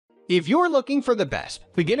If you're looking for the best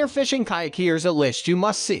beginner fishing kayak, here's a list you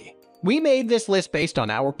must see. We made this list based on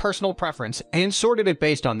our personal preference and sorted it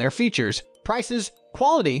based on their features, prices,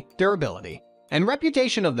 quality, durability, and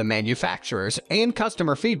reputation of the manufacturers and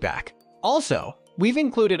customer feedback. Also, we've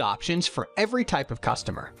included options for every type of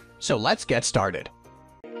customer. So let's get started.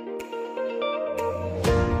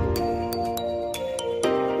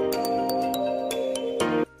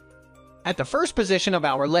 At the first position of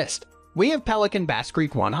our list, we have Pelican Basscreek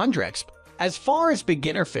 100X. As far as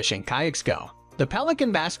beginner fishing kayaks go, the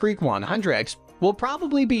Pelican Basscreek 100X will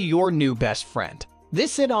probably be your new best friend.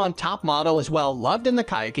 This sit-on top model is well loved in the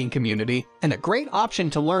kayaking community and a great option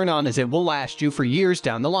to learn on, as it will last you for years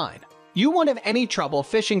down the line. You won't have any trouble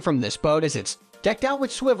fishing from this boat, as it's decked out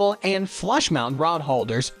with swivel and flush mount rod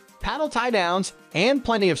holders, paddle tie-downs, and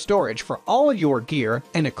plenty of storage for all of your gear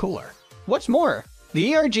and a cooler. What's more,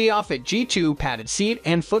 the ERG Offit G2 padded seat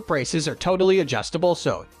and foot braces are totally adjustable,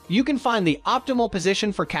 so you can find the optimal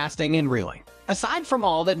position for casting and reeling. Aside from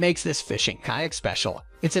all that makes this fishing kayak special,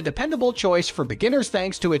 it's a dependable choice for beginners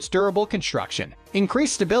thanks to its durable construction,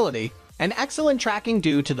 increased stability, and excellent tracking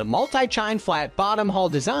due to the multi-chine flat bottom hull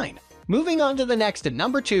design. Moving on to the next at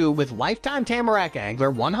number 2 with Lifetime Tamarack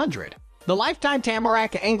Angler 100. The Lifetime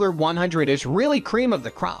Tamarack Angler 100 is really cream of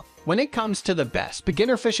the crop when it comes to the best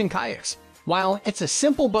beginner fishing kayaks. While it's a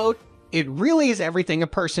simple boat, it really is everything a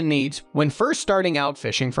person needs when first starting out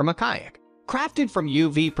fishing from a kayak. Crafted from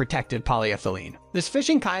UV-protected polyethylene, this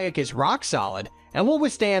fishing kayak is rock solid and will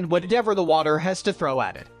withstand whatever the water has to throw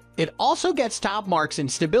at it. It also gets top marks in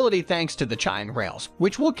stability thanks to the chine rails,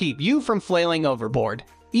 which will keep you from flailing overboard,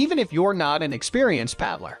 even if you're not an experienced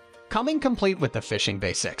paddler. Coming complete with the fishing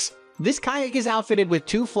basics, this kayak is outfitted with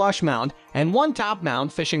 2 flush mount and 1 top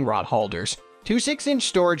mount fishing rod holders, 2 6-inch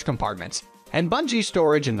storage compartments, and bungee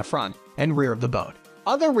storage in the front and rear of the boat.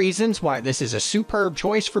 Other reasons why this is a superb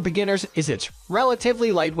choice for beginners is it's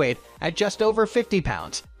relatively lightweight at just over 50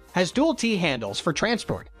 pounds, has dual T-handles for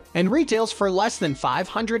transport, and retails for less than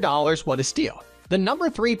 $500. What a steal! The number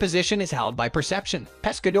 3 position is held by Perception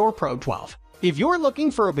Pescador Pro 12. If you're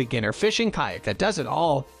looking for a beginner fishing kayak that does it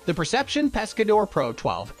all, the Perception Pescador Pro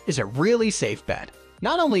 12 is a really safe bet.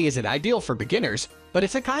 Not only is it ideal for beginners, but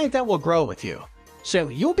it's a kayak that will grow with you, so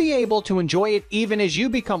you'll be able to enjoy it even as you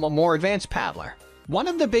become a more advanced paddler. One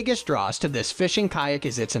of the biggest draws to this fishing kayak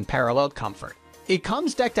is its unparalleled comfort. It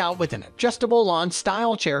comes decked out with an adjustable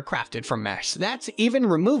lawn-style chair crafted from mesh that's even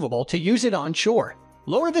removable to use it on shore.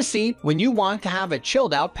 Lower the seat when you want to have a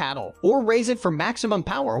chilled-out paddle or raise it for maximum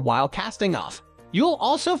power while casting off. You'll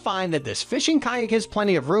also find that this fishing kayak has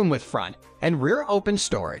plenty of room with front and rear open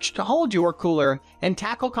storage to hold your cooler and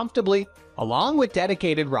tackle comfortably, along with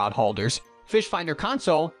dedicated rod holders, fish finder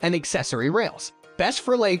console, and accessory rails. Best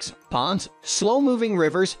for lakes, ponds, slow-moving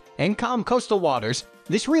rivers, and calm coastal waters,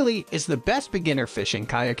 this really is the best beginner fishing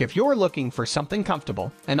kayak if you're looking for something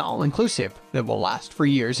comfortable and all-inclusive that will last for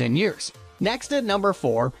years and years. Next at number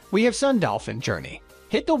 4, we have Dolphin Journey.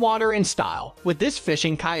 Hit the water in style with this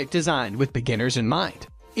fishing kayak designed with beginners in mind.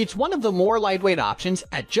 It's one of the more lightweight options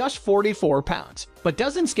at just 44 pounds, but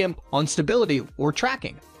doesn't skimp on stability or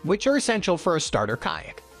tracking, which are essential for a starter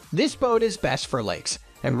kayak. This boat is best for lakes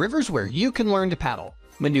and rivers where you can learn to paddle,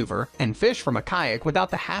 maneuver, and fish from a kayak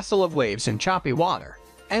without the hassle of waves and choppy water.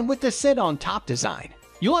 And with the sit-on-top design,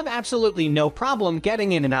 you'll have absolutely no problem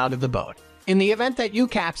getting in and out of the boat. In the event that you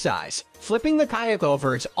capsize, flipping the kayak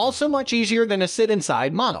over is also much easier than a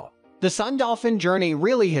sit-inside model. The Dolphin Journey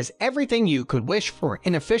really has everything you could wish for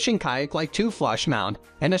in a fishing kayak, like 2 flush mount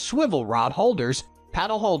and a swivel rod holders,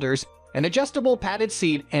 paddle holders, an adjustable padded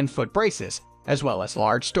seat and foot braces, as well as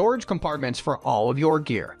large storage compartments for all of your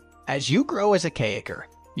gear. As you grow as a kayaker,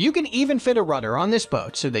 you can even fit a rudder on this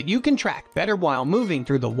boat so that you can track better while moving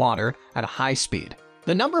through the water at a high speed.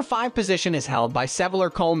 The number 5 position is held by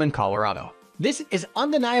Sevylor Coleman, Colorado. This is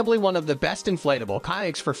undeniably one of the best inflatable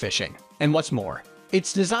kayaks for fishing, and what's more,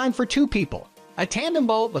 it's designed for 2 people, a tandem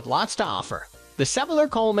boat with lots to offer. The Sevylor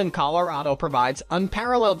Coleman, Colorado provides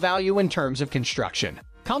unparalleled value in terms of construction,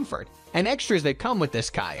 comfort, and extras that come with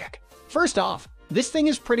this kayak. First off, this thing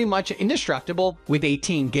is pretty much indestructible with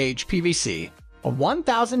 18-gauge PVC, a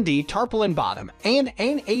 1000D tarpaulin bottom, and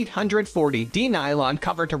an 840D nylon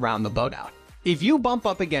cover to round the boat out. If you bump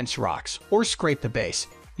up against rocks or scrape the base,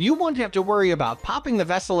 you won't have to worry about popping the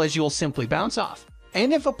vessel, as you'll simply bounce off.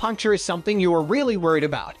 And if a puncture is something you are really worried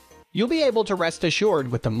about, you'll be able to rest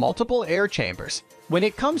assured with the multiple air chambers. When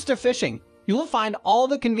it comes to fishing, you'll find all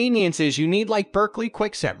the conveniences you need, like Berkley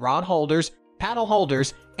quickset rod holders, paddle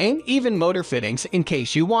holders, and even motor fittings in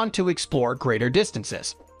case you want to explore greater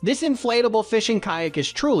distances. This inflatable fishing kayak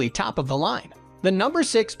is truly top of the line. The number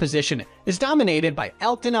 6 position is dominated by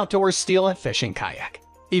Elkton Outdoors Steelhead Fishing Kayak.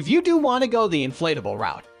 If you do want to go the inflatable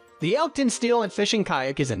route, the Elkton Steelhead Fishing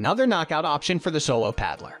Kayak is another knockout option for the solo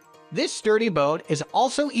paddler. This sturdy boat is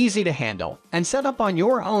also easy to handle and set up on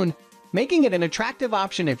your own, making it an attractive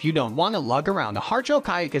option if you don't want to lug around a hardshell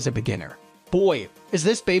kayak as a beginner. Boy, is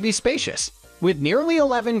this baby spacious! With nearly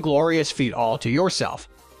 11 glorious feet all to yourself,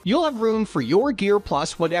 you'll have room for your gear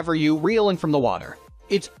plus whatever you reel in from the water.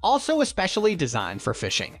 It's also especially designed for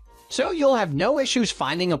fishing, so you'll have no issues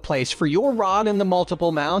finding a place for your rod in the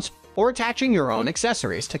multiple mounts or attaching your own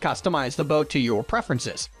accessories to customize the boat to your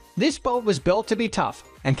preferences. This boat was built to be tough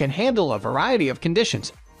and can handle a variety of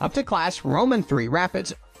conditions, up to class Roman 3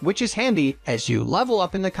 rapids, which is handy as you level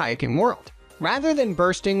up in the kayaking world, rather than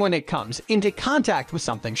bursting when it comes into contact with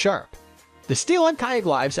something sharp. The Steelhead kayak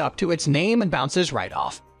lives up to its name and bounces right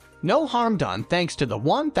off. No harm done thanks to the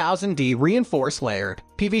 1000D reinforced layered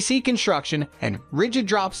PVC construction and rigid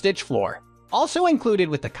drop stitch floor. Also included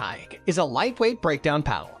with the kayak is a lightweight breakdown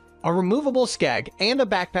paddle, a removable skeg, and a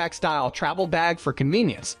backpack-style travel bag for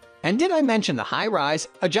convenience. And did I mention the high-rise,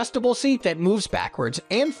 adjustable seat that moves backwards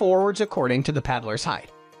and forwards according to the paddler's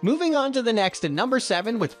height? Moving on to the next at number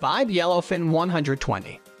 7 with Vibe Yellowfin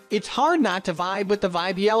 120. It's hard not to vibe with the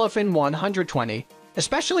Vibe Yellowfin 120,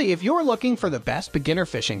 especially if you're looking for the best beginner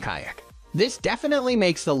fishing kayak. This definitely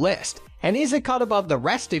makes the list and is a cut above the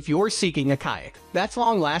rest if you're seeking a kayak that's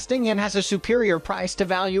long-lasting and has a superior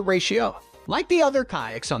price-to-value ratio. Like the other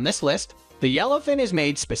kayaks on this list, the Yellowfin is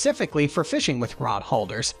made specifically for fishing with rod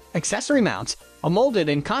holders, accessory mounts, a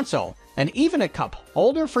molded-in console, and even a cup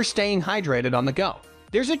holder for staying hydrated on the go.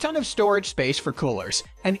 There's a ton of storage space for coolers,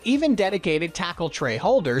 and even dedicated tackle tray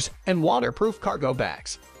holders and waterproof cargo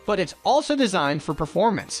bags. But it's also designed for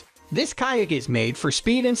performance. This kayak is made for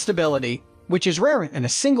speed and stability, which is rare in a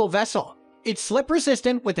single vessel. It's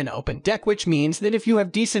slip-resistant with an open deck, which means that if you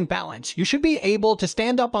have decent balance, you should be able to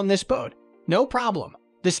stand up on this boat. No problem.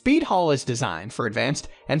 The speed hull is designed for advanced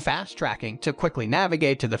and fast tracking to quickly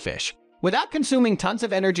navigate to the fish, without consuming tons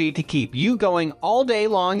of energy to keep you going all day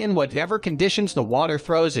long in whatever conditions the water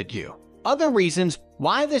throws at you. Other reasons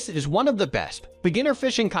why this is one of the best beginner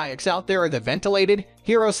fishing kayaks out there are the ventilated,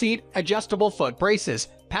 hero seat, adjustable foot braces,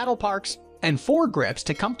 paddle parks, and 4 grips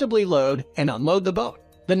to comfortably load and unload the boat.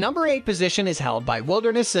 The number 8 position is held by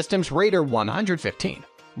Wilderness Systems Raider 115.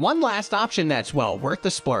 One last option that's well worth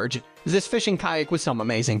the splurge is this fishing kayak with some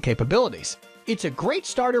amazing capabilities. It's a great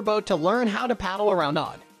starter boat to learn how to paddle around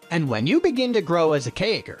on, and when you begin to grow as a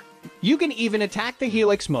kayaker, you can even attack the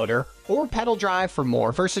Helix motor or pedal drive for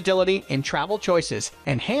more versatility in travel choices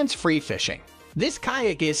and hands-free fishing. This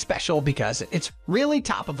kayak is special because it's really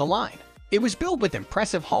top of the line. It was built with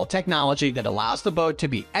impressive hull technology that allows the boat to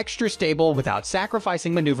be extra stable without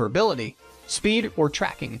sacrificing maneuverability, speed, or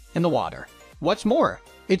tracking in the water. What's more,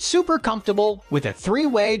 it's super comfortable with a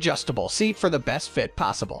 3-way adjustable seat for the best fit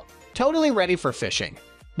possible. Totally ready for fishing.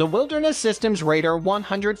 The Wilderness Systems Raider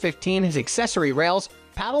 115 has accessory rails,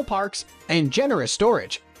 paddle parks, and generous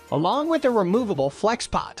storage, along with a removable flex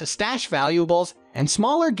pot to stash valuables and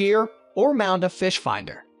smaller gear or mount a fish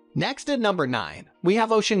finder. Next at number 9, we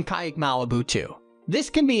have Ocean Kayak Malibu 2. This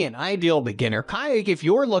can be an ideal beginner kayak if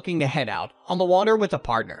you're looking to head out on the water with a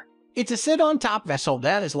partner. It's a sit-on-top vessel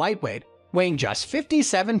that is lightweight, weighing just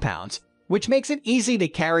 57 pounds, which makes it easy to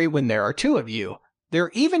carry when there are 2 of you.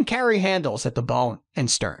 There even carry handles at the bow and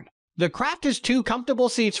stern. The craft has 2 comfortable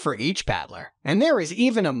seats for each paddler, and there is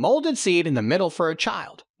even a molded seat in the middle for a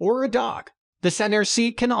child or a dog. The center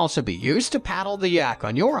seat can also be used to paddle the yak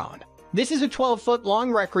on your own. This is a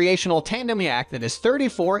 12-foot-long recreational tandem yak that is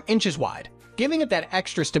 34 inches wide, giving it that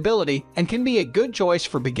extra stability and can be a good choice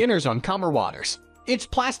for beginners on calmer waters. Its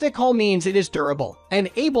plastic hull means it is durable and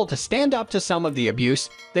able to stand up to some of the abuse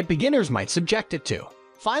that beginners might subject it to.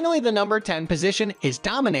 Finally, the number 10 position is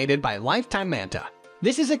dominated by Lifetime Manta.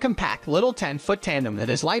 This is a compact little 10-foot tandem that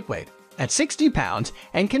is lightweight, at 60 pounds,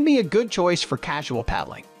 and can be a good choice for casual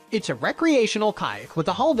paddling. It's a recreational kayak with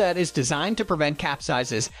a hull that is designed to prevent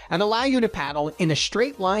capsizes and allow you to paddle in a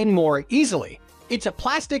straight line more easily. It's a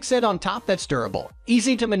plastic set on top that's durable,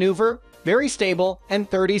 easy to maneuver, very stable, and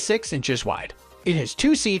 36 inches wide. It has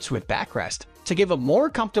 2 seats with backrest to give a more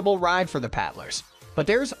comfortable ride for the paddlers, but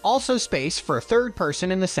there's also space for a 3rd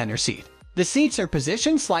person in the center seat. The seats are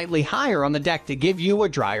positioned slightly higher on the deck to give you a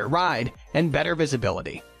drier ride and better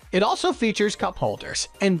visibility. It also features cup holders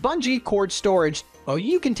and bungee cord storage so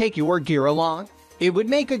you can take your gear along. It would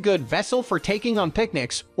make a good vessel for taking on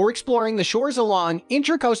picnics or exploring the shores along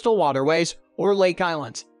intracoastal waterways or lake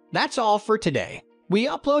islands. That's all for today. We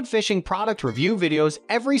upload fishing product review videos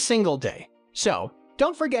every single day, so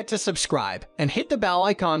Don't forget to subscribe and hit the bell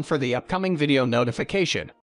icon for the upcoming video notification.